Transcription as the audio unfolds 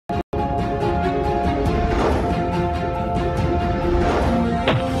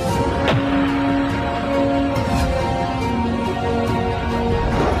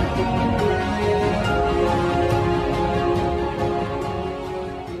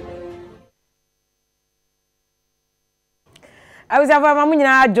I was have Mama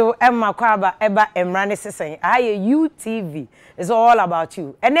Nyina Jo Emma Kwaba Eba Mmara Nu Se Sen. UTV is all about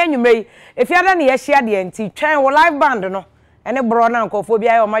you. And then you may, if you are done share the NT, try live band no. And a brona uncle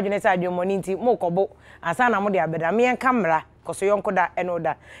phobia or imaginated your money into Mokobo, and Sana Modia Beda, me and camera, because you uncle that and all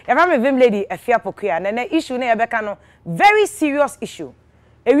that. If I'm a vim lady, Afia Pokua, and an issue near Becano, very serious issue.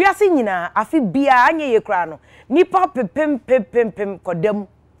 If you are singing, I feel beer, anya ye crano, nipa pim kodem,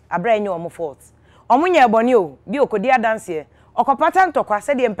 a brand new faults. Omunya bonio, bi okodia dance here. Okopata ntokwa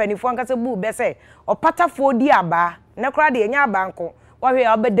se de mpanifo ankase bu be se opatafo di aba na kra de nya banko wo hwe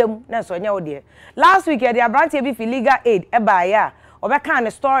obedam na so nya wo de last week the abrantie bi fi legal aid e ba ya obeka an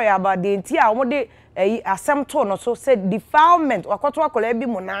story about the enti a wo de asem to no so said defilement wakoto akola bi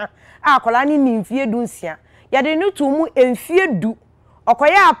mu na akola ni nimfie du nsia ya de no to mu emfie du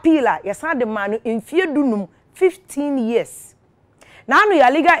okoya appeal a yesan de man no emfie du num 15 years now no ya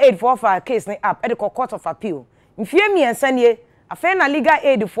legal aid for case ni up at the court of appeal. Mfie miensa nie afa na legal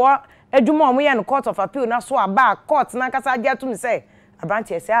aid for adwuma omo no court of appeal na so aba court na kasa agya to me say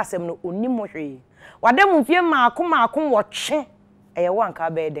abrantie say asem no onim hwe wadam mfie maakom wo twe eye wanka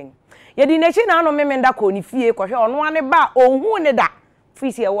ba eden ye di nachi na no memenda ko ni fie ko hwe ono ane ba onhu ne da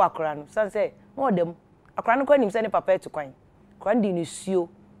fisi e wo akora no san say no odam akora no ko nim say ne papa etukwan akora ndi ne suo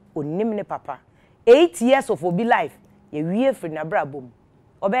onim ne papa 8 years of obi life ye wie free na brabom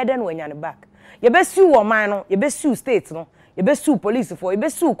obeden wanya ne back ye be sue woman no ye be sue state no ye be sue police for ye be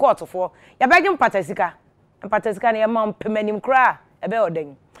sue court for ye be gem patasika na ye ma mpemanim kra e be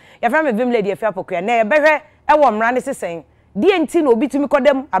oden ye fra me vim lady Afia Pokua na ye be hwe e wo Mmara Nu Se Sen die enti na obi tumi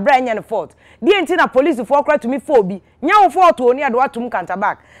kodem abra nya ne fault die enti na police for kra tumi for obi nya wo fault oni ade watum counter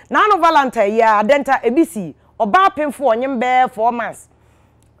back na no valentine ya adenta ebisi oba pemfo onyem be 4 months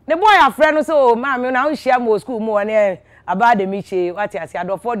the boy afre no so ma me na hia mo school mo ane aba de miche wati ase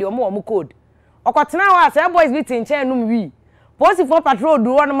adofo de omo code okotena wa say boys bi tinchen num wi police for patrol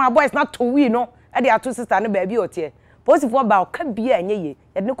do one ma boys na to wi no e de ato sister no ba bi otie police for ba oka bia anye ye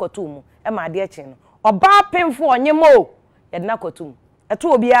e de koto mu e ma de eche no oba pemfo onyem o e de na koto mu e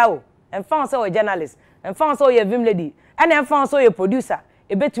to obi a o emfa so journalist emfa so ye vim lady ene emfa so ye producer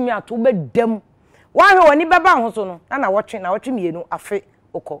e betumi ato be dam wa hwe oni beba ho so no na wotwe mienu afe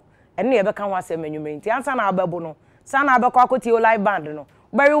oko ene ye beka ho asem anwumre nti ansa na ababu no sa na abekọ akoti o live band no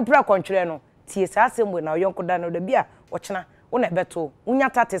bari upra kontwere no tie sa asem we na oyonko da no da bia wochena wo na beto unya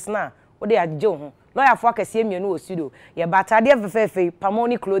tatis na wo de agje ho lawyer fo akase mienu o studio ye batade fefefe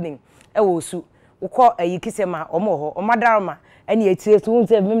Pamoni clothing e wo su ukọ ayikisema omo ho omadarama ene etire so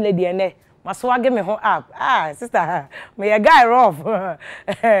unse vim lady ene maso age me ho up sister me a guy rough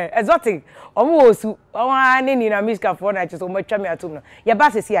exotic omo wo su owa ni na miska for na chiso mo twa me atum no ye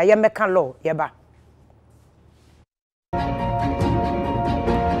ba sesi a ye meka law ye ba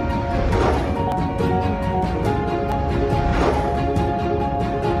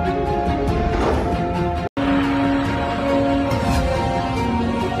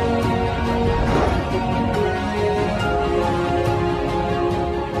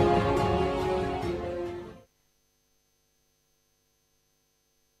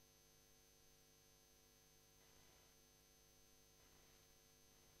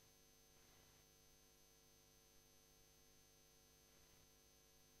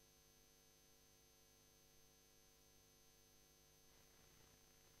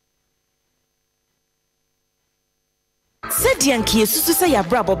Sedianki Yesu say ya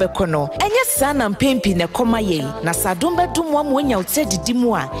brabo bekono. Enye sana mpempi ne koma ye. Na sadombe dumwa mwenya utedi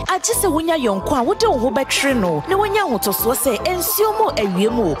dimwa. Achise wenya yonkwa wode wo betwe no. Ne wenya hotoso se ensiomo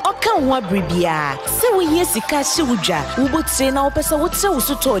ewiemu. Oka ho bribia. Se wenye sika hye wudwa. Wobotire na wopese wotre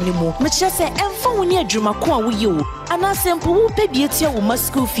wosoto onimu. Meche se emfa woni adwuma ko a woye wo. Ana sempo wo pebietia wo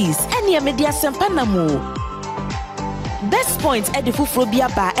school fees. Ene media sempa na mu. Best points at the Fufrobia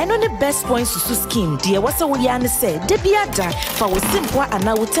bar and on the best points to scheme. Dear, what's all Yan said? Debiada for simple and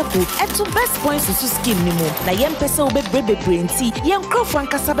now tapu at to best points to scheme nimo. Na yem pesa obe brebe brainty, yam crofan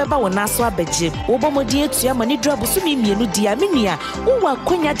casababa or naswa beje. Obomo dear to your money drop sumi mienu diaminia. Uwa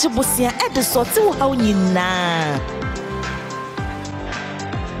quenya jibosia at the sort of how you na.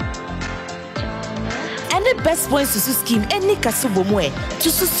 And the best points to scheme any casubomwe to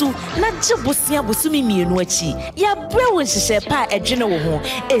susu na jibosia bosumi mienu achi. Ya brewen shishe pa edwene wo ho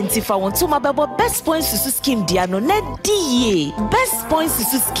enti fa won to mabebo best points to scheme dia no na die best points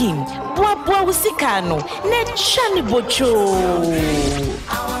to scheme boa wo sika no na chane bocho.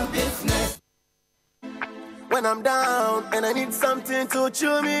 When I'm down and I need something to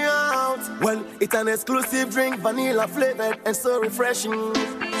cheer me out, well, it's an exclusive drink, vanilla flavored and so refreshing.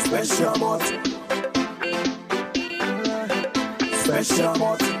 Special malt. Special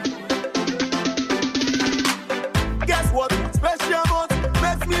malt. Guess what? Special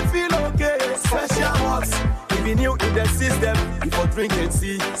me feel okay. Special mods, even you in the system, before drinking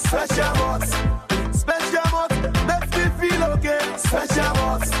see. Special mods, makes me feel okay. Special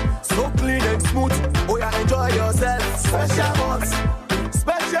mods, so clean and smooth. Oh yeah, enjoy yourself. Special mods,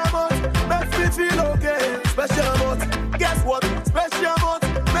 makes me feel okay. Special mods, guess what? Special mods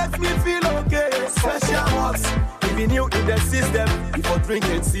makes me feel okay. Special mods, even you in the system, before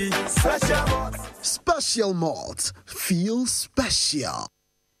drinking see. Special mods. Special malts feel special.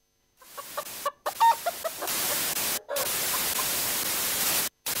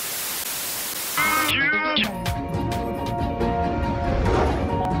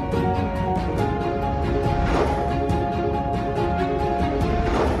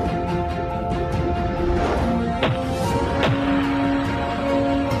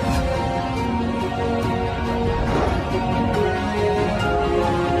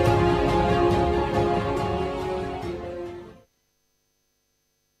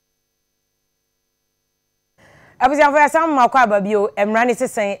 Abuja for some makwa babio Mmara Nu Se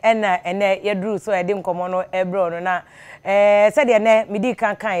Sen ene yedru so edim komo no ebro no na said de ne midi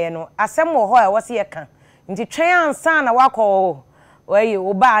kan ye no asem wo ho e wo se ye kan nti twen ansa na wakọ we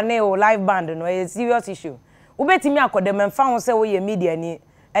wo ba ne o live band no a serious issue wo betimi akode memfa ho se wo ye media ni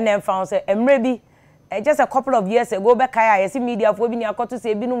ene mfa ho se Mmara bi just a couple of years ago be kai yesi media fo bi ni akoto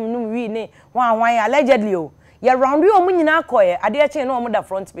se bi num wi ni hwan allegedly o ye round you omu nyina akoye ade a che no omu da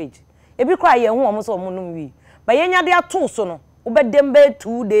front page ebi kwa ye hu omu so omu num wi but yenya de ato so no ubedem be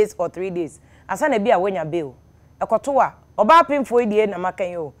 2 days or 3 days asa na bia wenya bill ekoto a oba pemfo edie na makan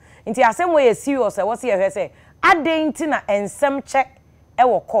yo nti asem we serious e wo se ye hwe se adenti na ensem che e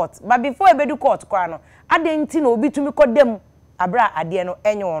wo court but before ebedu court kwa no adenti na obi tumi kodem abra ade no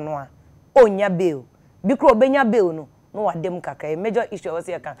enye ono a onya bill bikro obenya bill no wadem kakra major issue wo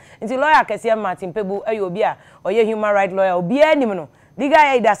se ye kan nti lawyer kese Martin Pebu ayo obi a oye human right lawyer obi anim no diga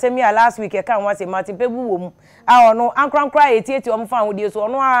ya idasemi ya last week e kan wa se Martin Pebu wo mu a ono ankrankra etieti o mfa ho die so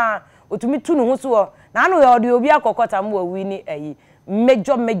ono a otumi tu no ho so na anu ya ode obi akokota mo wi ni ayi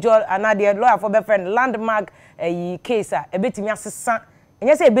major anade lawyer for be friend landmark ayi case a ebetimi asesa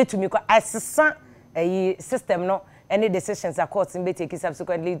enye se ebetumi ko asesa ayi system no any decisions are courts in be take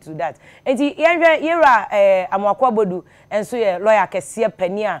subsequently to that enti yera amwakwa bodu enso ye lawyer kese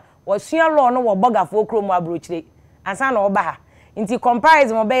pani a wo sua law no wo bogafo kromo abrochire ansa na oba ha nti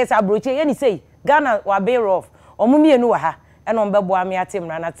comprise mo be sa broche ye ni sei Ghana wa be rough omumienu wa ha e no mbebo ami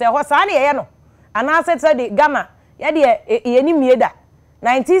atemra na te ho sa na ye no ana se de Ghana ye de ye ni mie da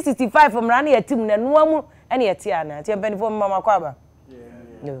 1965 mra na ye tim na no amu ene ye tie ana tie mpanifo mama kwa ba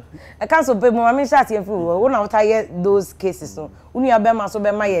no I can't so pe mo mama sha tie fu wo na uta ye those cases no unu abe ma so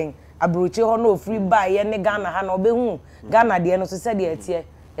be ma yen abroche ho no free buy ye ne Ghana ha na obehu Ghana de no so se de tie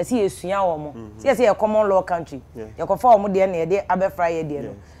esi esua wo mo se ye common law country ye ko fa wo mo de na ye de abefra ye de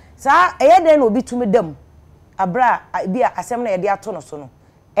no sa eye de na obi tumi dam abra bia asem na ye de ato no so no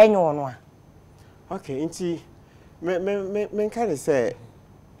enyo no a okay nti me kind of say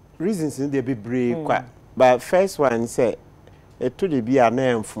reasons in dey be brave kwa but first one say to the bia na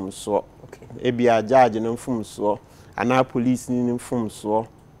enfum so okay e bia judge na enfum so ana police ni enfum so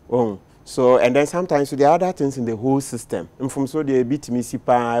so and then sometimes so there are other things in the whole system from so they beat me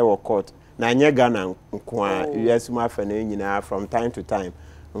sipa or court na nye Ghana nkwa yes ma fa na nyina from time to time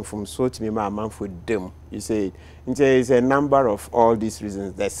from so to me ma man for them you say there is a number of all these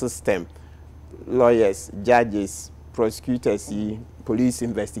reasons the system lawyers judges prosecutors police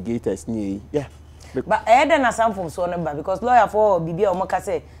investigators yeah but then na some from so number because lawyer for bibia o maka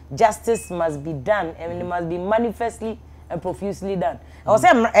say justice must be done and it must be manifestly and profusely done. I was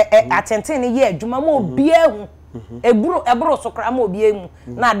saying attending ye adwuma mo obi ehu ebro sokra mo obi emu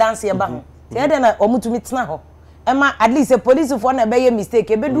na dance ye ba ho. Say dey na omutumi tena ho. E ma at least a police for na be ye mistake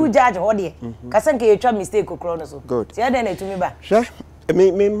e be do judge ho de. Ka say nke ye twa mistake kokro no so. Say dey na etumi ba. Sure.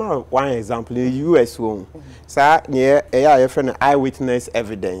 Me one example in US one. Sa near a friend eyewitness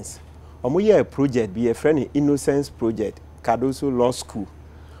evidence. Omo ye project be a friend innocence project Cardoso Law School.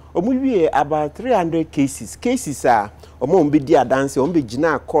 Omuwie about 300 cases are omo mbe di adanse omo be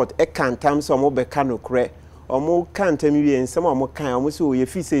gina court e kan tam so omo be kanokre omo kan tam wie nsem omo kan omo so ye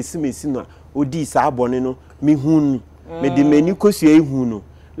fi se simesi no odi sa abone no me hunu me di mani kosu e hunu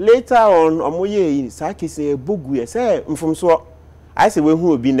later on omo ye sa case e bogu ye say mfom so I say we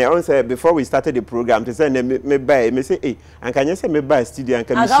hu obi na on say before we started the program to say me buy me say hey anka say me buy studio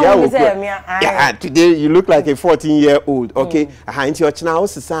anka me share wo yeah today you look like a 14-year-old okay nti o china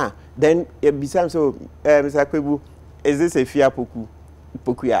house sa then beside so Mr. Kwebu is this Afia Pokua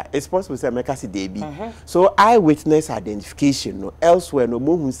Pokua, it's possible to say make us Debbie. So eyewitness identification no elsewhere no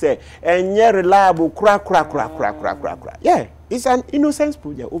more who say and reliable crack. Yeah, it's an innocence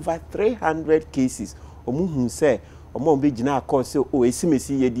project. Over 300 cases. Omo who say omo be jina court say oh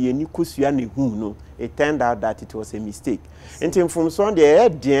esimesi ye di eni kosua ne hu no. It turned out that it was a mistake. And from Sunday,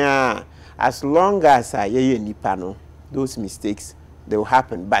 as long as ye nipa no, those mistakes they will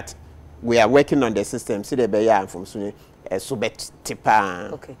happen. But we are working on the system. See the beya from Sunday. Subet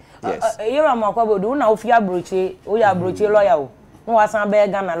tipa. Okay. Yes. You are more do na ofia broche, o ya broche lawyer o. No wasan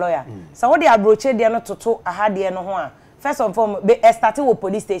be Ghana lawyer. So what the broche dey no toto aha dey no ho a. First of all, be starting with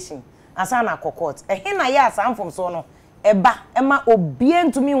police station. Asa na court. He na ya asam from so no. Eba ema obi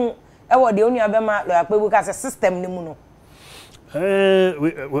entumi hu e wo de onu abema lawyer pe buka se system ni mu no.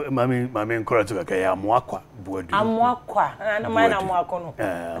 Mami encourage ka ya amoakwa buadu. Amoakwa. Na mai na amoakwa no.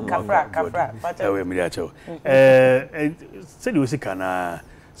 Kafra. We mi acho. Said we sika na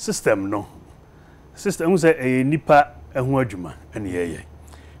system no. System say nipa ehu adwuma ene yeye.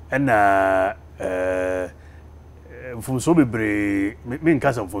 Na mfumso bebre me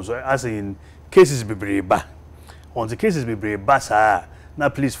nkasa mfumso as in cases bebre ba. On the cases bebre ba sa na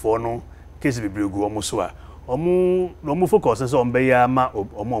police for no cases bebre go omo so a omo focus so on be ya ma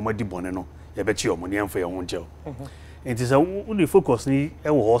omo di bone no ye be chi omo ne amfa ye ho nje. It is a only focus ni e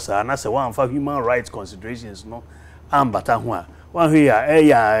wo ho sa na se wan fa human rights considerations no ambata ho a wan hwe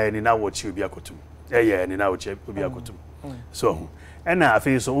ya ni na wo chi obi akotum ni na wo chi obi akotum so na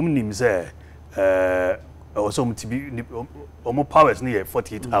afi so omnim se also mtibi omo powers ni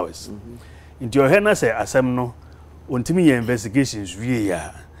 48 hours into your head na say asem no ontimi ye investigations wie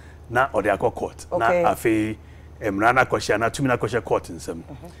ya na ode akọ court na afi Mmara na kwahia na tumi na kwahia court nsem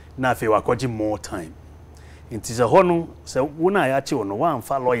na afi wakoji more time inti se hono se wona ya che wono wan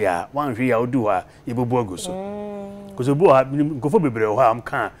fa lawyer wan hwe ya odu ha ibubu aguso kuzo bu ha nkofo bebre ho am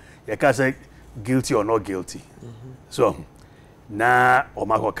kan ya ka say guilty or not guilty so na o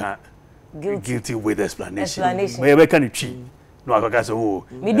makoka guilty with explanation me be kan twi no akoka say oh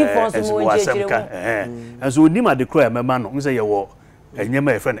me difference mo nchechire and so ni ma de crime me ma no say ye wo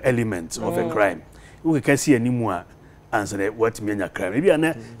enyema a friend element of a crime we can see animu a answer what me nya crime maybe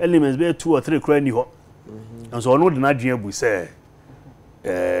an elements be 2 or 3 crime ni ho and so no de na dwen abu say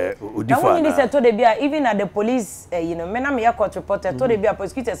odifa na say to de bia even at the police you know me na me court reporter to de bia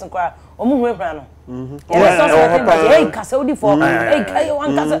prosecutors nkwa omu hu ehura no hey kasa odifo hey kai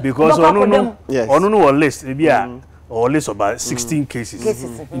wan kasa because onu no on list bia or list about 16 cases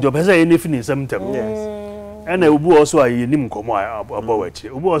the person anything in some time and obu also ayi nim komo abowachi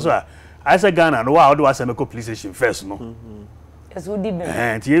obu also I say Ghana no wa do asem ko police station first no yes we did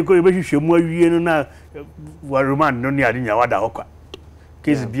tie ko e be hwehwe mu awie no na wa remand no ni ade nya wada hokwa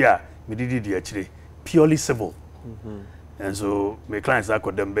case bia me didi akire purely civil and so my clients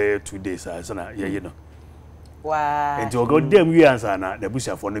are them be 2 days as na ye no wow and to go dem we answer na the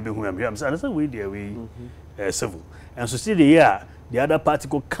busiafo no be hu am say na we dey we civil and so still the other party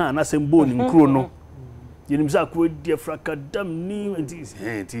ko kan na sembo ni nkro no yenimza ko die frakadam ni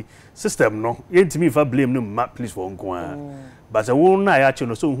anti system no yentimi fa blame no ma please for nko a but se won na ya che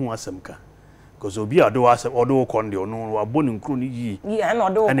no so hu asemka because obi ado asem odo ko ndi ono wa boni nkro ni yi na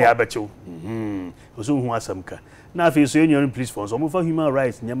odo ene abecho so hu asemka na afi so yenyo please for so mo fa human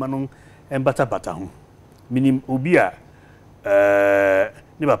rights nyama no embata ho minim obi a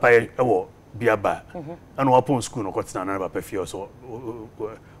ni papa ewo biaba ana wapon school no kotina na papa fie so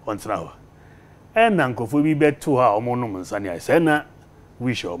on trawa and uncle for be bet to her omo no nsani I say na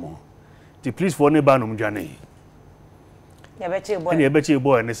wish omo the police for ne ba no mdwane ya beche boy and ya beche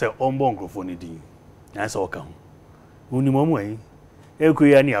boy ne say ombo uncle for ne din na say oka ho uni momo ai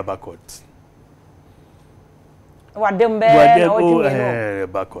ekuya ni abakot wadembe na wadimbe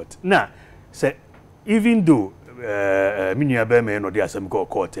abakot na say even though minua be me no dey asem go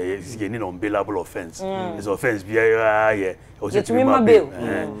court is getting unbailable offense is offense be yeah was it me bail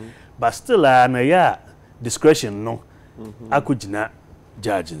but still na ya discretion no akugina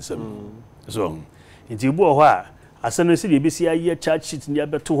judge nsem so nti bu ho a asano si be si aye charge sheet ni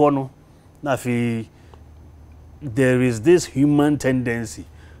abeto ho no na fi there is this human tendency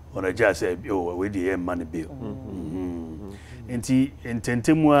on a judge say oh we dey money bill nti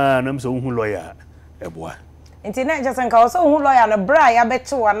intentemu a na mso hu lawyer eboa nti na just nka so hu lawyer na bra ya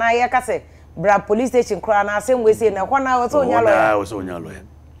beto na ya ka say bra police station kra na asem we say na kwa na so nya lawyer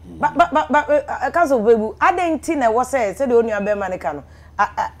ba council bebu adenti na wo say the onu abema ne ka no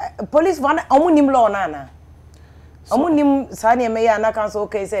police van omunim law na omunim sa ne me ya na council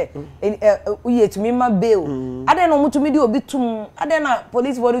okay say uyetumi ma bail aden no mutumi di obi tum aden na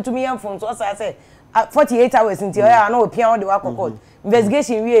police body tumi yam fun so say 48 hours nti o ya na opia o de wa court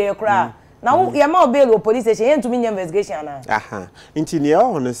investigation we e kra now you ma bail police station yen to me investigation na aha nti ne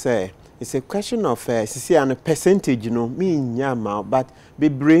o say it's a question of see an percentage me nyama but be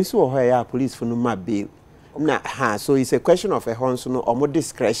brain so ho police for no ma bail na so it's a question of a honso no omo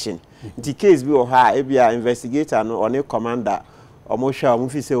discretion the case be o e bia investigator no or commander omo sha omo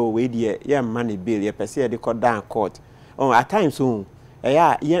fi say o we dey ye man bail ye person dey call down court at times so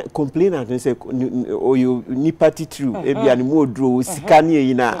complainant say o you ni party through e bia ni mo draw sika ni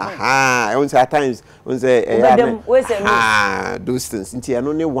yi na at times on say those things nti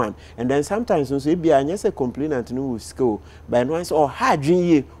no ne one and then sometimes so e bia anya say complainant no skill by no say hard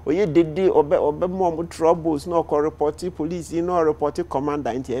ye o ye dede obe mo troubles no call report police no report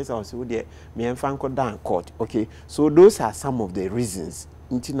commander nti yes o so there me enfan ko down court okay so those are some of the reasons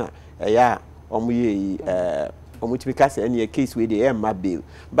nti na omo ye because any case where they are bail,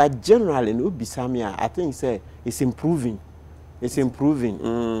 but generally no bisamia I think say it's improving. It's improving.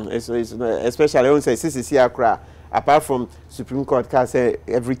 Especially on say CCC Accra. Apart from Supreme Court can say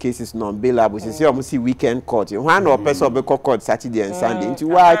every case is non-bailable. You see almost see weekend court. One or person be court Saturday and Sunday. Into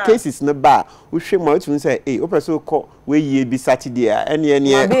why cases no bar. We should much say, hey, o person court where ye be Saturday any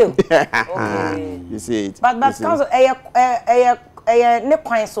bail. You see it. But council ne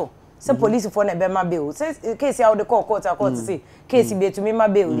kwan so. Say police for na be ma bail. Say case ya the court say case be to me ma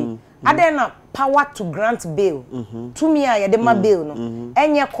bail ni. Ade na power to grant bail. To me ya de ma bail no.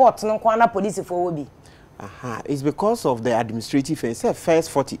 Enye court no kwa na police for wo bi. It's because of the administrative and say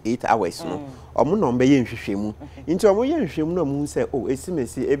first 48 hours no. Omo no be ye nhwehwemu. Nti omo ye nhwehwemu no mu say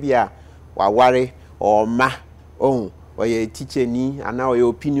esimesi e bia wa ware or ma or ye teacher ni ana or your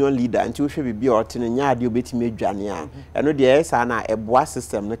opinion leader until she be otene nya ade obetime adwane a eno de esa na eboa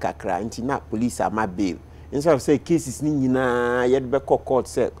system ne kakra nti na police ama bail instead of say cases ni nyina ye be court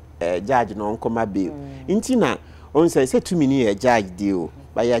say judge no nkoma bail nti na on say 2 minutes judge deal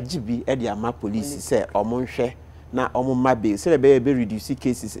ba ya gibi e de ama police say omo nhwe na omo ma bail say be reduce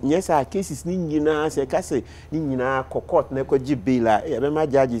cases yes cases ni nyina say ka say ni nyina court na ko gi bail a e be ma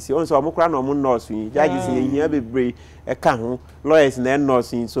judges on say omo kra na omo nurse judges e hia bebre e ka ho lawyers na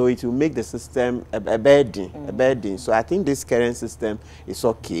nursing so it will make the system a burden so I think this current system is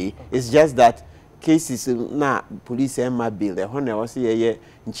okay. It's just that cases na police and my bill the honor was here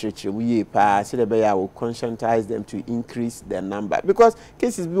we pass the bear will conscientize them to increase their number because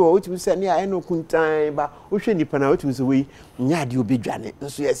cases be what we say near no kuntan but we nipa na what we say nya de obi dwane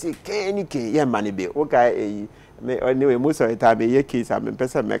so you say kenike ye money bill okay anyway most of the time your case I'm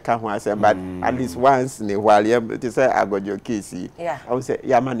person make ho asem but at least once in a while you say I got your case I will say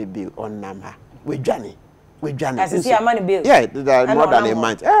yeah money bill on number we dwane as you see a money bill. Yeah, more than a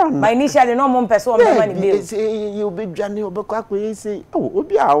month. But initially, no one person money bill. You'll be Johnny Obaka, say, oh, we'll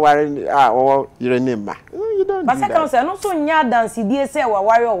be our or your name. You don't. But second, say, no so near than CDS say, or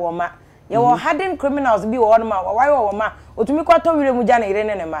warrior woman. You were hardened criminals be one man, or warrior woman, or to me, quite a William Mujana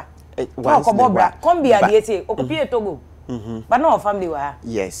Irenema. Come be a DSA, occupy Togo. But no family were.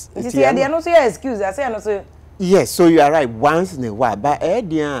 Yes. You see, I don't say excuse, I say, no, say. Yes, so you are right, once in a while. But,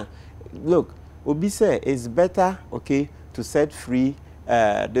 look. Obi say it's better, okay, to set free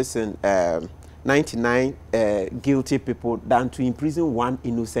 99 guilty people than to imprison one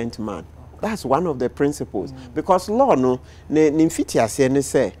innocent man. That's one of the principles. Because law no,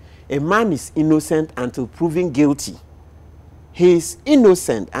 say a man is innocent until proven guilty. He is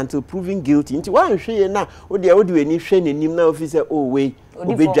innocent until proven guilty. Into one shey na odi any shey nim na officer we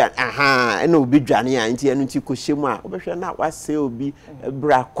obedwan and obedwan ya nti enu ti ko shemu a obehwe na wa say obi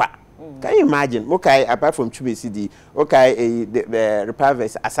bra kwa. Can you imagine? Okay, apart from Chube CD, okay, the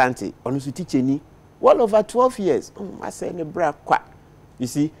Repavis Asante, on who teach any, well over 12 years. I say the bra quack. You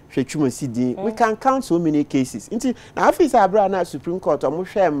see, Chuma CD, we can count so many cases. Now, if it's a brand Supreme Court, or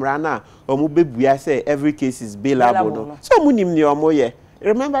Mushem Rana, or Mubebu, say every case is bailable. So, Munim Niomoye.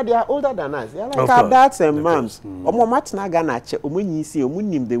 Remember, they are older than us. They are like our dads and moms. Or Momatnaganache, or when you see,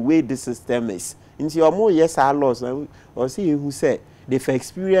 Munim the way the system is. Into your more yes, our laws, or see who said. They've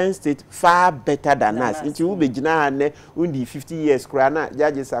experienced it far better than us. Into will be Jina undi 50 years crana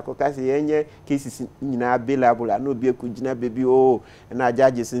judges are cocasi cases in bailable and no be a kujina baby and our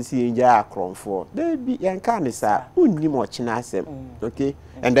judges and see in Jacron for. They be yankanisa undi much nasem. Okay?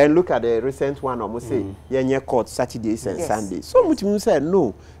 And then look at the recent one almost say Yanya court Saturdays and Sundays. So much said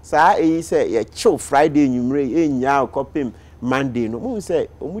no. Sir he said yeah show Friday numere nya copy Monday no mo say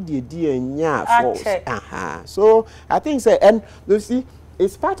omudi edi anya for so I think say and you see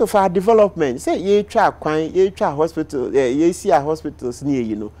it's part of our development say ye twa kwan ye twa hospital ye see our hospitals near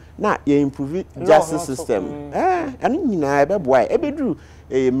you know na ye improve justice system and nyina e be boy e be dru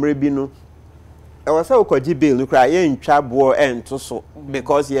mrebi no was so koji bail no cry yen twabo and to so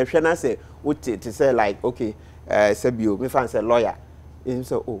because ye hwe na say uti to say like okay sabio me fan say lawyer him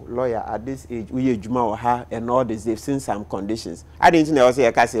say oh lawyer at this age we ejuma or ha and all this they've seen some conditions I didn't know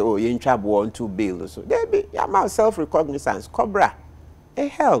say say oh yen twabo on to bail so there be your self recognizance cobra it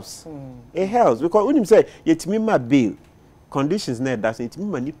helps because when him say yetimi ma bail conditions na that yetimi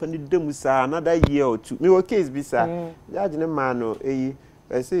ma nipa ni dem sa another year or two me o case be sir judge ne man no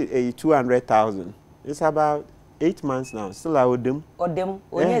I say 200,000. It's about 8 months now. Still I owe them.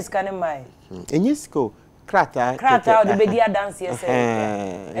 Onye scanning my. Enye sko krata the bedia dance yes.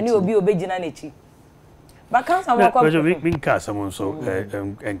 And you obi obejina nechi. But can someone come? We can someone so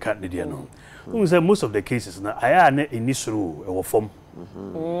and cut the dia no. Who say most of the cases na I are in this rule or form.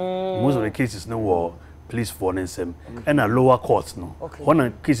 Most of the cases no war police for them and a lower courts no.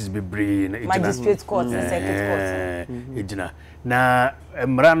 One cases be bring magistrate courts and circuit courts. Na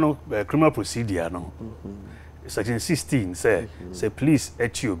Mmara Nu criminal procedure no. Section 16 say police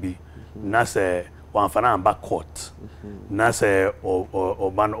HOB na say one fana back court. Na say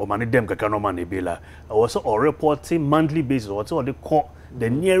or man dem kaka no man e be la. Also or reporting monthly basis or the court the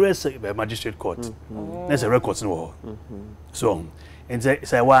nearest magistrate court. That's a record no. So and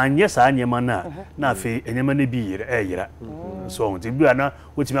say one yes anyema na afi enyema na bi yira so until bi ana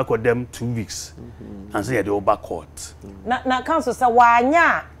wetimi akọ dem 2 weeks and say the over court na council say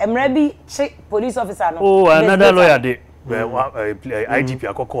wanya emra bi police officer no oh another lawyer dey IGP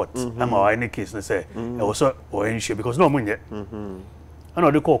akọ court am our any case na say e was so or issue because no munye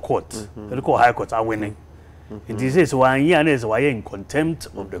ana dey call court they call high court are winning. It is 1 year and is why in contempt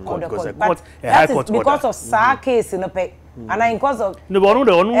of the court because the court a high court because of sa case in pay and in cause of no but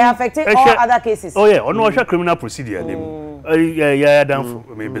no affecting all other cases. Oh yeah, on criminal procedure name. Yeah, down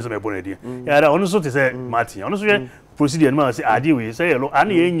for me business bonedi. Yeah, that on so to say Martin. On so procedure man say adi we say hello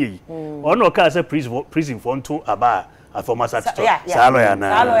ani enyi. On no ka say prison for to aba a former statutory. Sa lawyer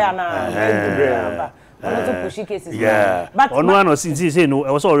na. To push cases. Yeah. But on one since say no, I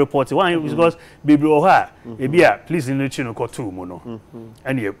was all reported. One because baby oha, ebia please in the chino court 2 mo no.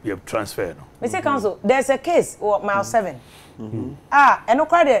 And you transfer no. Mr. Council, there's a case or mile 7. And no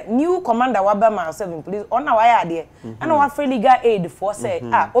quite the new commander waba mile 7 please on our idea. And our free legal aid for say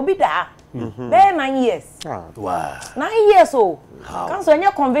obi da. There 9 years. Wow. 9 years oh. Council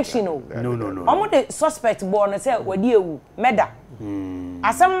any conviction oh. No. Omo the suspect born say wadi ewu murder.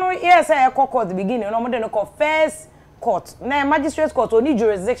 Asam no yes I court the beginning no mo dey no first court na magistrate court only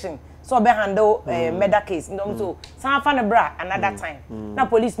jurisdiction so be handle murder case no so san fa ne bra another time na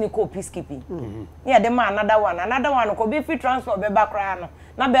police ni call peacekeeping yeah dem another one ko be free transfer be back cry no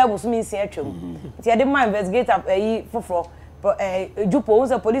na be busu mi nsia atwam ti dem investigator foforo jupo won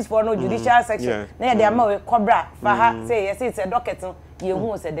say police for no judicial section na dem ma we cobra fa ha say yes it's a docket ye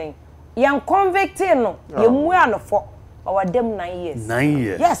hu say den yan convicted no ye mu anofo our them 9 years. 9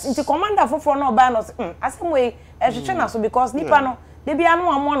 years. Yes, into commander for no ban us. Asem way na so because nipa no they be anu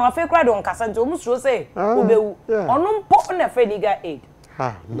amon no afa kra don kasa nti omu so say obewu. Onu mpo na free legal aid.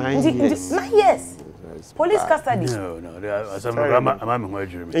 9 years. 9 years. Police custody. No. Asem no am me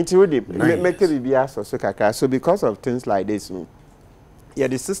adwiri. Nti we dey make bibia so kakra so because of things like this no. Yeah,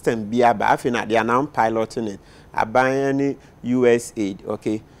 the system be aba afina they are now piloting it. Aban USAID,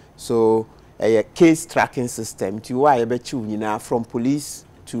 okay? So a case tracking system to why you from police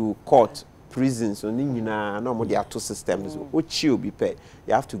to court prisons so no more there are 2 systems which you be paid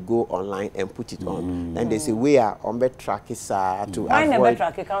you have to go online and put it on and there's a way on be track to why never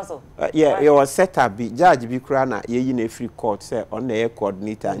track council it was set up be judge be krana ye in a free court say on the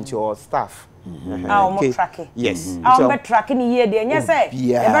coordinator and your staff tracking yes be tracking here there yes say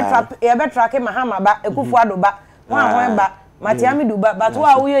you be tracking mahama ba ekufuado ba wan ba Matiami duba but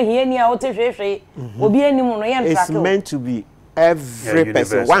wa we here ni a o te hwehwe obi anim no ye ntrake. It's meant to be every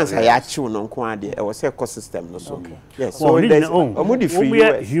person once I achieve no nko ade e was ecosystem no so. Yes, so there's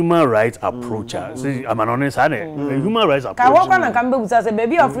a human rights approach. See I'm an honest a human rights approach. Ka wo na kan be busa say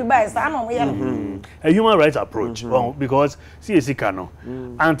baby of free by say no mo ye no. A human rights approach because see esika no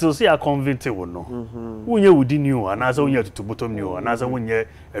until see a convicted no. Wunye wudi new anaza wunye tutubotom new anaza wunye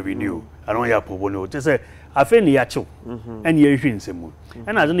renew anon ya pobo no. Just say afen ya chiw and ye hwi nsemu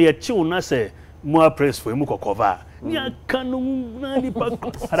and as no ye chiw na say more press for mu kokova ya kanu na ni pa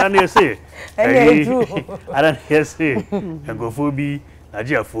adan say adan say engofo bi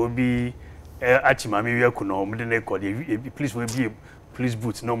najiafo bi achimami wi akuno mu de na call please we be please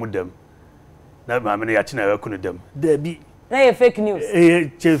boot no mu dem na ma me ya china akuno dem there be na fake news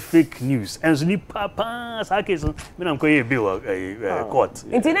fake news and so ni papa sa case me na mkoye be court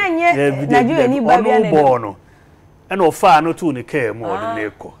nti na nye Nigeria ni ba bia no and ofa no to ne care more than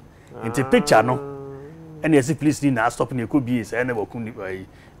echo nti picture no and yes police ni na stop ni ko bi say na boku ni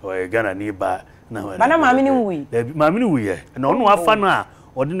o Ghana ni ba na Bana maami ni wi maami ni wi na ono afa no a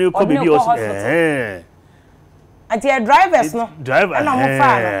odi ne ko bi o anti drivers no driver na mo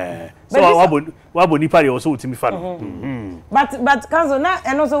fa so wabo ni pare also utimi fa no but council na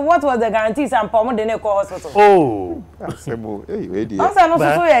and also what was the guarantees and pomo de ne call hospital oh sebo we dey also no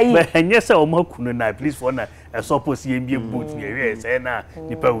so ya yi but enye say o ma kunu na police for na e suppose ye mbie boot ni e say na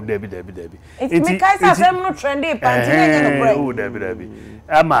nipa u debi it me kai say am no trendy panty na no break u debi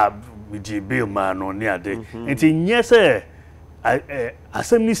ama biji bill man no ni ade enti nye say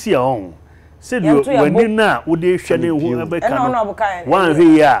asem ni si on said you when na wo dey hwe ne ho abeka no one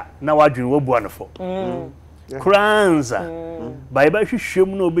hwe ya na wadwun wo bua no fo kranza ba ba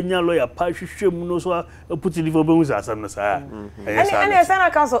hwehwem no obenya lawyer pa hwehwem no so put it for bengu asam no sa any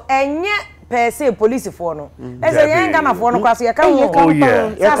sana council enye per se police for no ese yen Ghana for no kwaso ye ka wo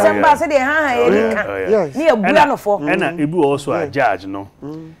asem ba se dey ha ye ka ni ebua no for and ebu also a judge no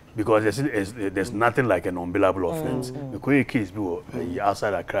because there's nothing like an unbillable offense. The quick case be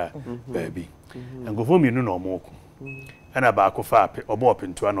outside Accra, baby. And go for me no more. And about ko fa or more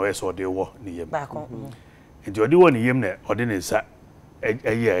into an OS or they war near back on. And you do one yem or didn't say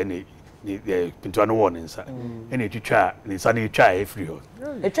a year any into an warning, sir. And if you try, the sunny try a free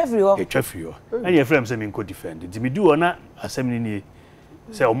a trefrio. And your friends saying could defend it. Me do or not a semi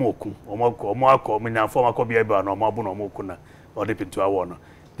say or more me now former copy about no more no more kuna or dip into a warner.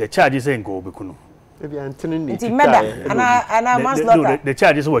 The charges ain't go bekuno. Maybe Anthony. It's murder and manslaughter. The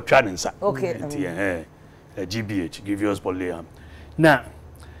charges were trying, sir. Okay. GBH, grievous bodily harm. Now,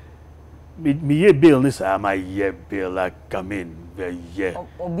 me ye bill this my year bill like come in the year.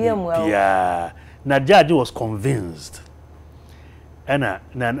 Yeah. Now judge was convinced. And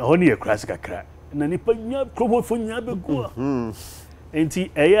only a classic crack. Na nipa nya krobo fo nya be go.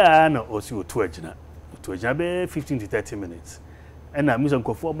 Enti eya na osi otu agina. Otu agina be 15 to 30 minutes. And I'm using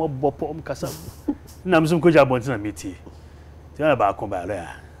Kofo more bopom cassa. And I'm some coach about in a meeting. Tell about come by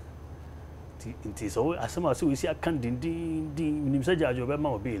there. It is all as some of we see a candy, in such a job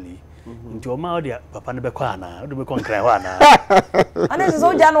about Bailey. Into your mouth, Papa Nebekwana, do become Crawana. And this is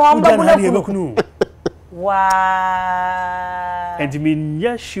all Jan. Wow. And you mean,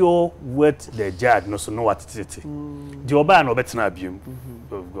 yes, sure, what the judge knows to know what it is. The Oban or better abuse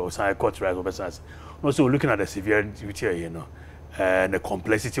goes I court right over us. Also looking at the severity, you know. The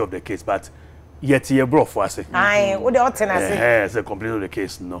complexity of the case, but yet you brought for us. Aye, what the alternative? The complexity of the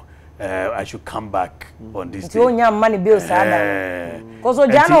case, no. I should come back on this day. You money bills, because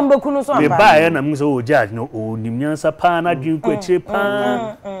Jan Bekuno so. The buyer and I'm so judge no Nimyansa pana drink cheap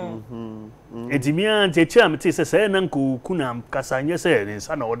pan. Etimian te cham te say nanku kunam kasanya say in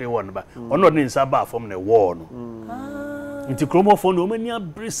san or the one ba or not in Saba from the war no. Into chromophone no many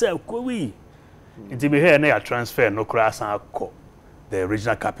bristle kwi. Into me here na transfer no class and call the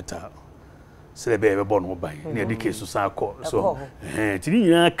original capital. Say be born no buy. Near the case to san call. So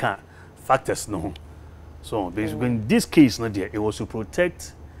tini can factors no. So basically in this case no there it was to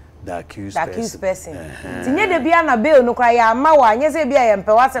protect the accused person. Tinye de bia na bail no kwa ya ma wa nye se bia ye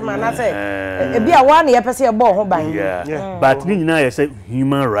mpe wase ma na se e bia wa na ye pese ye bo ho ban. Yeah. But ni nyina ye say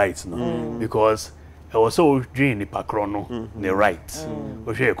human rights no because it was so dream the pakro no the right.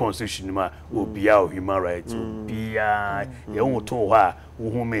 O share constitution ma obia human rights obia ye won to ho a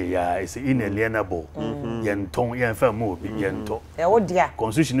wo hu me ya is inalienable. Ye nton ye fa mo obi ye nto. E wo dia.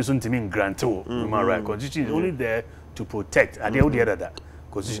 Constitution so ntimi grant human right. Constitution is only there to protect. Ade wo dia that.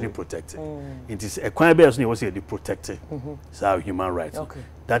 Constitutionally protected. It is a crime based on what you protected. So human rights. Okay.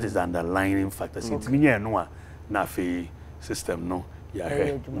 That is the underlying factor. It means no na fe system no. Yeah.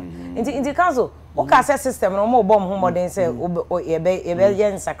 In the council, what assess system no more bomb home than say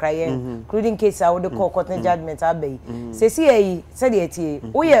yen sakraye, including case I would call court judgment abbey. Say see said it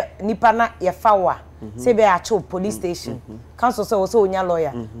we nipa na ye fawa. Say be a police station. Council so also nya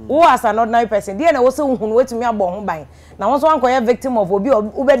lawyer. Who as an ordinary person, there na also who wait me abon ho ban. Na won so an koye victim of obi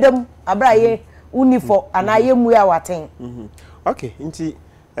ubedem abraye uniform anaye mu ya waten. Okay, nti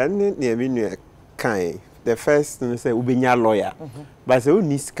ene na me nu kan the first thing say ubenya lawyer. But say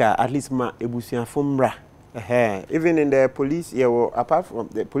uniska at least ma ebusuafo mra. Even in the police, apart from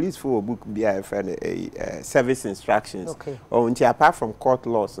the police for book be a service instructions. Okay. Or until apart from court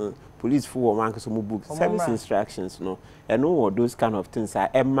laws, police for one book service instructions, no, and all those kind of things are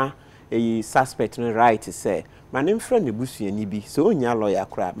Emma a suspect right to say. My name friend the bush ni be so nya lawyer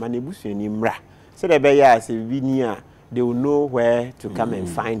crap, my name bush ni mra. So the bear say we near. They will know where to come and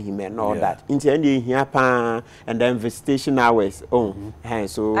find him and all that. Into any here and the investigation hours. So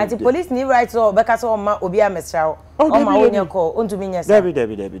and the police need rights or because of ma obia mesrao. my call on to me.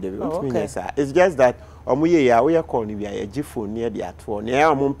 It's just that omuye ya we call ni ya phone near the atwo na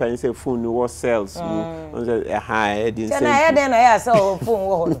ya mo pen say phone no cells on say high edin say na then I sell phone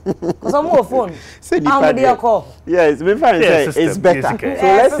wo cuz omo phone call yes me find say it's better so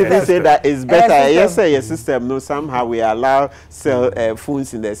let's even say that it's better yes say your system no somehow we allow cell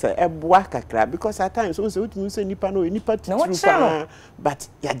phones in there say eboa kakra because at times so say nipa no nipa true but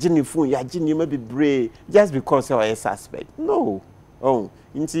ya gini phone ya gini ma bebre just because you are a suspect no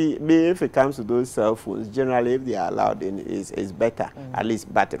if it comes to those cell phones, generally if they are allowed, then is better, at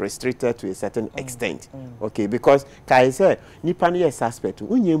least, but restricted to a certain extent. Okay, because I say, Nipani is suspect,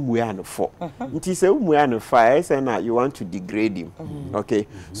 unye muyano for. Nti se muyano for, say you want to degrade him. Okay,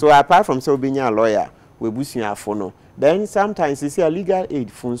 so apart from so being a lawyer, we busi your phone. Then sometimes you see a legal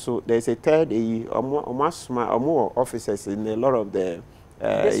aid phone, so there's a third or more officers in a lot of the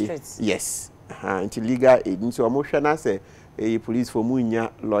districts. Yes, into legal aid. So emotional say. A police for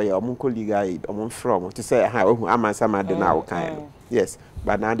munya lawyer or legal aid or from to say how am some now kind. Yes,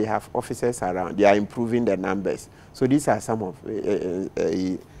 but now they have officers around. They are improving the numbers. So these are some of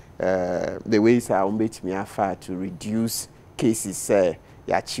the ways I make me far to reduce cases. Say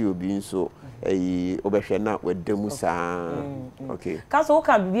yachi being so a obeshena with demusa. Okay. Council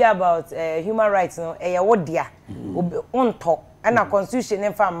can be about human rights. No, what dear on top and a constitution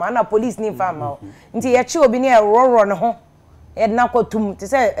in farm and a police in farm. Until yachi be near roll Edna kotum to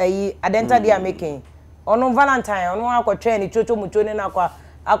say identity they are making. On Valentine, on one train, chocho muchone na kwa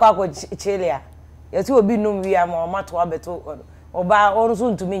chelia. Yeti obi num wi am mato abeto oba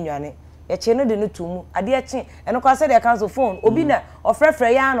onso ntumi nwane. Ye chene de no tumu. Ade a che eno kwa say the council phone obi na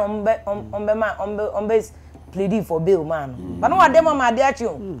ofrefre ya na ombe pleading for bail man. But no ade ma ade a che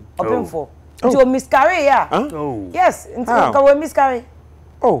open for. Nti o miscarry ya. Yes, nti ka we miscarry.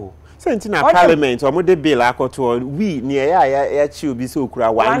 Oh. So in parliament or the bill akoto we near ya chill be so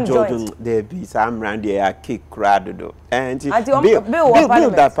kura one joint there be some round there kick crowd do and bill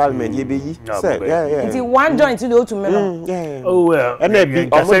that parliament ye be say yeah it's one joint to do to me oh well and there be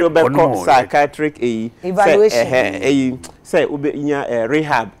omo psychiatric evaluation say ube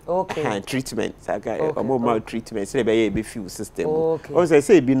rehab treatment omo maltreatment say be feel system o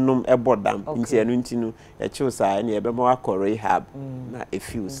say be nom ebodam nti enu ntinu e chill say na e be mo akọ rehab na e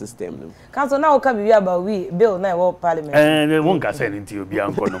feel system. Council now can be about we bill na wo parliament and one can say into obi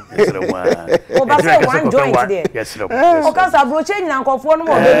anko no o ba say one joint there yes no o can say broche nyina nkofo no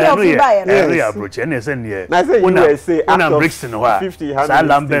mo be ofi ba ye no broche na say ne una say una Brixton ho sa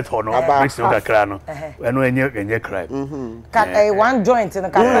Lambert ho no Brixton kakra no eno enye crime one joint in the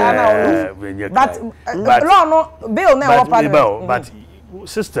kakra na but law no bill na wo parliament but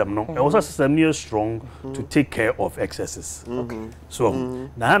system no also system near strong to take care of excesses so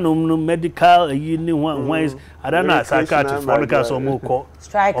na no medical ni one is I don't know psychiatrist for the so mo ko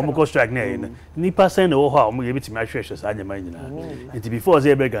strike na nipa send wo ha mo ye bitimi ahwehwe sa anyama nyina it before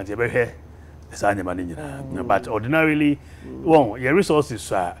say elegant e be hwe sa anyama nyina but ordinarily one your resources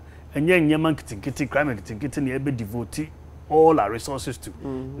so enye nyama kitikiti crime kitikiti na e be devote all our resources to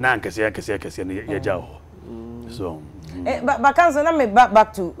na nkese na ye jawo so but council na me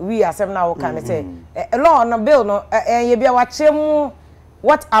back to we asem na wo can say a law no bill no ye bia wa chemu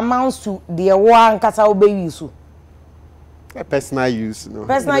what amounts to the one nkasa wo be use personal use no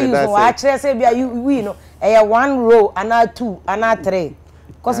personal use no wa chere say bia we no one row and two and three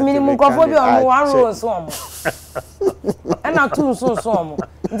cause minimum nkofo bi on one row so omo and two so omo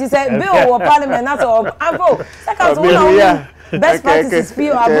nti say bill wo parliament na so ampo second one best practices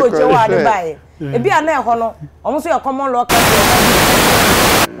feel approach wa dey buy ebi ana e ho no omo so your common law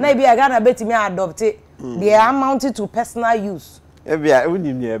na ebi aga na betimi adopt the amount to personal use ebi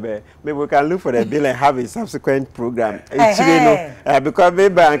we can look for the bill and have a subsequent program because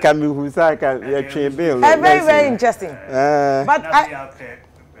maybe I can be who say can train bill very interesting but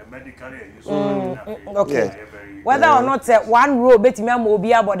medical use okay whether or not one row betimi am obi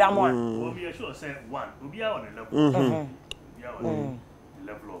abodam one obi sure say one obi on the level the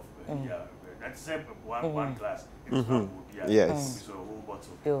level of that's one class yes so whole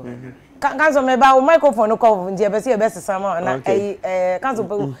bottle Council me ba o microphone no call nje be say be sesama na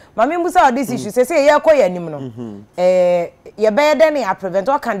council mama mbusa this issue say ye koya nim no ye be de na prevent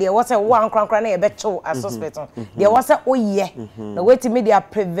o kan de wo say wo ankrankra na ye be chew as suspect de wo say oye na wait me dey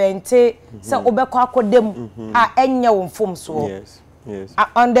prevent say obekọ akodem a enye wo mfom so Yes.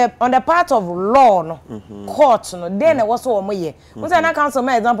 On the part of law no court no then e was so omoye we say na council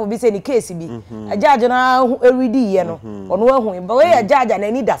my example be say the case bi a judge na everyday ye no ono ahu but we a judge na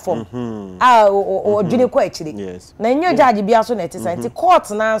need that form o dwene ko akire na enye judge bia so na etisa nti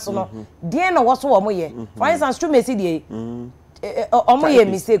court na so no then na was so omoye for instance true me see the omoye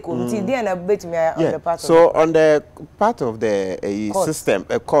mistake nti then na bet me on the part so on the part of the system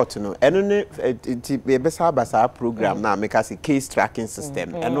court no eno be besa program na make us a case tracking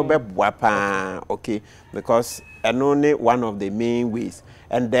system eno be boa pa okay because eno one of the main ways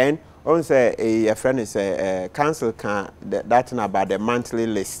and then on say a friend is council can that thing about the monthly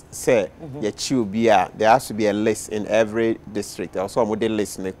list say there has to be a list in every district also a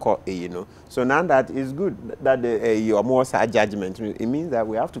list in the court you know so now that is good that your more judgment it means that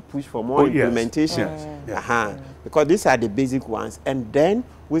we have to push for more implementation because these are the basic ones and then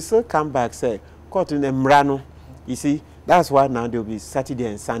we still come back say court in Mmara Nu you see that's why now there will be Saturday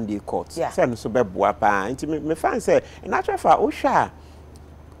and Sunday courts so be boa pa me fan say in actual fact osha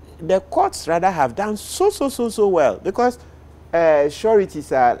the courts rather have done so well because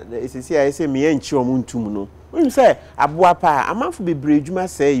sureties are I say me enchi omuntum no when you say abuapa amanfo be brejuma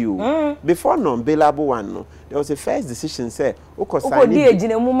say you before non bailable one no there was a first decision say sign di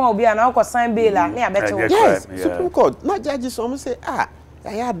ejinemu ma obi na sign bail na abeche yes Supreme Court not judges some say I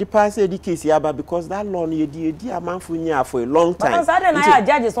had the pass the case yaba because that law no di amanfo nya for a long time but say na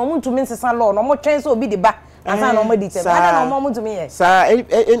judges omuntum nsesa law no mo twen so obi di ba asa no mo di tem ada no mo mutum ye sa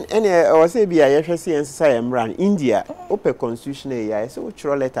o say bia ye hwese ensesa Mmara India open constitution ya say o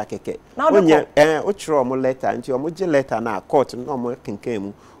chiro letter keke onye o chiro mo letter nti o mo je letter na court no mo kenkan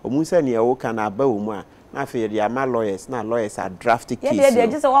mu o mu say ne wo kan aba wo mu a na fe ya ma lawyers are drafting case ye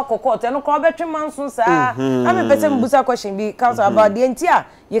just wa court no ko betwe manso sa na me pese mbusa question bi council about the entia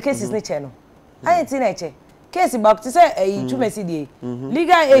ye cases ne che no ayenti na che case back to say to mesidi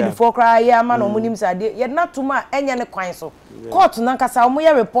legal aid for cry ya man omunim say ye na tuma enya ne kwan so court na nkasa omo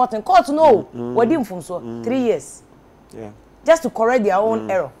ye reporting court no wadi mfumso 3 years just to correct their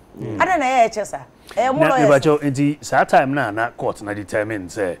own error ada na ye chesa mo lawyers na bacho enti sa time na court na determine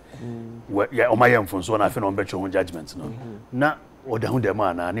say ya o maye mfumso na afi no becho ho judgment no na oda hu dem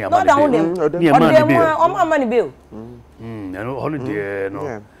na ne amani o ma amani bill no holiday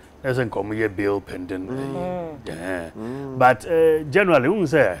no doesn't come here bill pending but generally we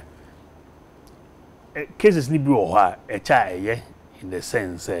say cases ni bi o ha e cha eye in the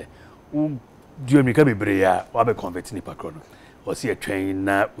sense do America be brea wa be convert ni pakro no o se atwen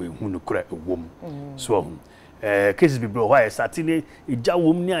na we hu no kura ewom so cases bi brea o ha e satini ija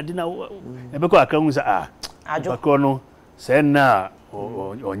wom ni ade na e be ko aka hu say pakro no say na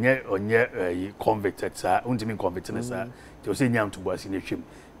onye convicted sa untimi convicted sa they say nyam to boasi na hwem.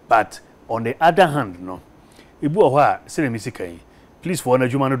 But on the other hand, no, ibu oha say me sikan. Please for na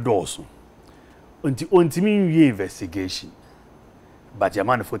juma no doors. Unti me investigation. But your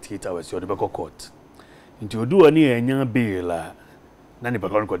man 48 hours you the court. Unti odu ani enya bail na ni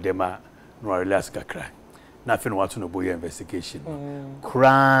bakon ko dema no relax kakra. Na fe no watu no boy investigation.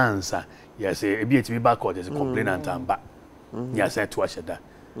 Kransa yes e bi etimi back court as a complainant amba. Ya say to asheda.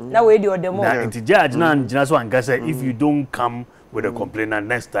 Na we di odemo. Na unti judge na njina so anga say if you don't come with a complainant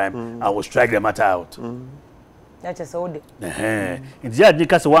next time I will strike the matter out. That's just all day. In the end,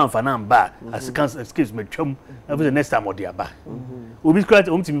 because one for number as excuse me, chum. The next time or the aba. We be correct.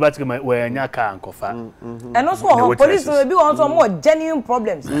 To me, back where your car and coffee. And also, police will be on some more genuine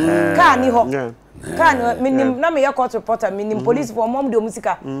problems. Can you? Can minim na me court reporter minim police for mom de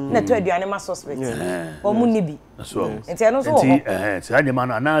musica na to aduane suspect. Or munibi. So. And no so. So any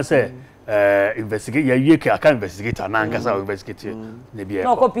man na say investigate ya ka aka investigator na nkasa investigate na bia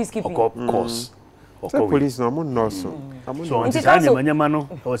no peacekeeping course so police no mo no so so nti say manyama no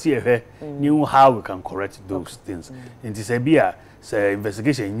o see ehwe knew how we can correct those things nti say bia say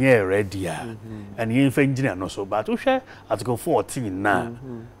investigation near ready and you engineer no so but we share article 14 na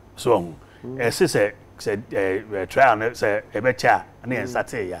so say trial say ebecha na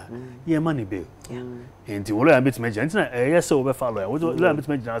ensate ya ye money bill nti wo lo am bit measure nti na yes so we follow wo lo am bit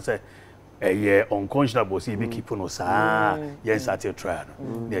measure say unconscionable see be keep no sa yes at your trial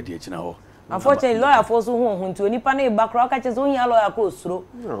na dey china ho unfortunately lawyer for so hu nti onipa na background ka che so hu ya lawyer ko osuro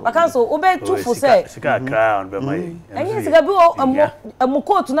baka so obe tufu say sika crown be mai enye sika bi o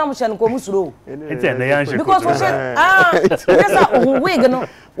court na mo hye ko musuro ente na yan hye because we yes o wig no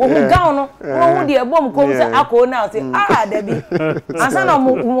wo hu gown no wo hu de ebom ko say akọ na say da bi ansa na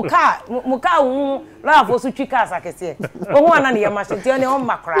mu ka hu lawyer for so twika asakese o hu ana ne yema hye ne o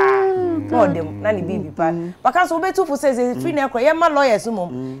makra no dem na ne bibi pa baka so obe tufu say free na ekọ yema lawyers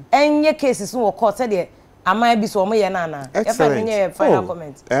mum enye cases no court say de Am bi so mo ye na na. If I can final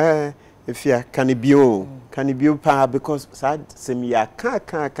comment. If you can be pa because sad semia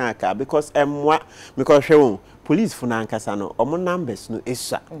ka because because police funankasa no omo numbers no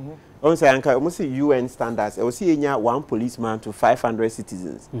esa. On say anka omo see UN standards e see enya 1 policeman to 500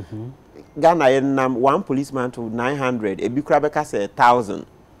 citizens. Ghana yenam 1 policeman to 900 e bi kura beka say 1000.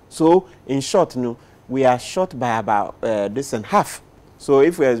 So in short no we are short by about this and half. So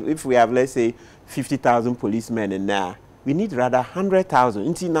if we have let's say 50,000 policemen in there, we need rather 100,000.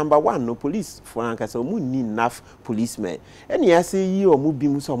 Until number 1, no police for Ankasa, we need enough policemen. And yes, say you or mubi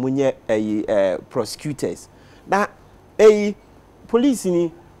muso munye prosecutors. Now, a police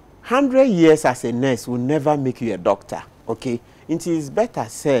in 100 years as a nurse will never make you a doctor. Okay, it is better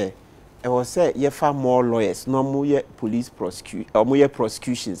say. I will say you far more lawyers, no more police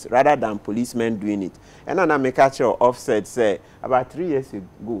prosecutions rather than policemen doing it. And then I make a offset say about 3 years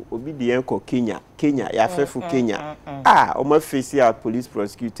ago, obi the enko Kenya, ya fefu Kenya. Almost face out police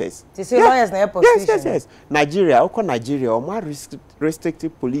prosecutors. You see lawyers na prosecution. Yes. Nigeria,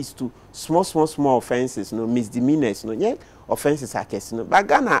 restricted police to small offenses, no misdemeanors, no yet offenses are case no. But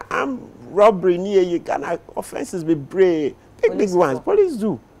Ghana, robbery near you, Ghana offenses be brave, big ones. Police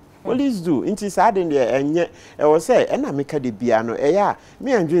do. Police do. It is hard in there, and yet I was say, and I make a piano.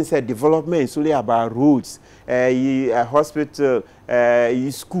 Me and June said development is only about roads, hospital,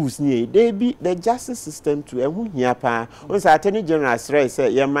 schools near. They be the justice system to a here pa. Once Attorney General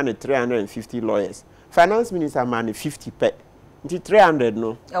said, "Your money 350 lawyers, Finance Minister money 50 pe. It 300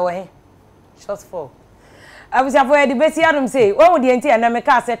 no." Oh, hey, shots fall. I was avoid the best Adam say, "What would the entire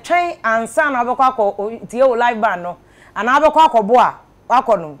Nameka say? Train and son of a quack to live band no, and Abacquack boa."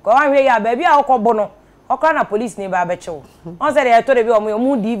 Wakono ko wan hwe ya ba bia okobo no okra na police ni ba bechew on say dey to dey bi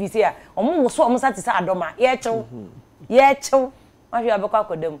omo DVC a omo so omo satise adoma ye chew wan hwe abekọ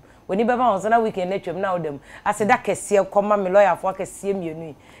akodam woni beba on na weekend na twem na odam aseda kese koma me lawyer fo kese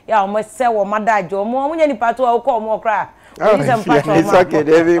mienu ya omo se wo madaje omo nya ni pato a okọ omo okra it's okay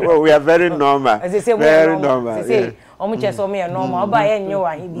David. Well, we are very normal very normal omo chese omo ye normal oba ye nye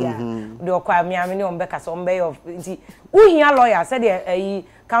wa hibia de okwa miame ne ombe kase ombe of nti uhia lawyer said the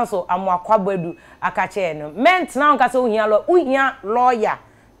council amwakwabadu akache no meant na onka se uhia lawyer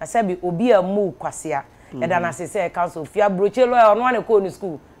na se bi obi amu kwasea eda na se say council fia broche lawyer ono ane ko ni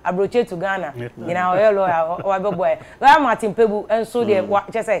school abroche to Ghana nyina oyo lawyer obeboy lawyer Martin Pebu enso de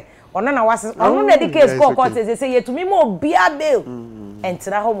chese ono na wase ono na the case court say yetumi mo bia bail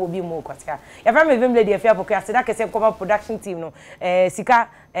entra ho mo bi mo kwasea ya fa me vemle de Afia Pokua se da kese cover production team no sika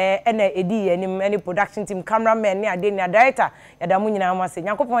ena edi anim any production team cameraman ni ade ni director ya da mu nyina ma se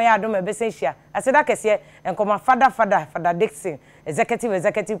Nyankopon ya adom ebesenhia aseda kese enkoma father Dixon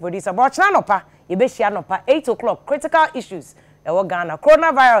executive producer but chana nopa ye be hia nopa 8 o'clock critical issues e Ghana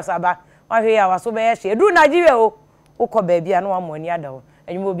coronavirus aba wa hwe ya waso be hia edu Nigeria o ukọ ba bia no amoni ada o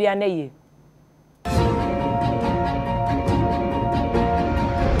enyumo bia na ye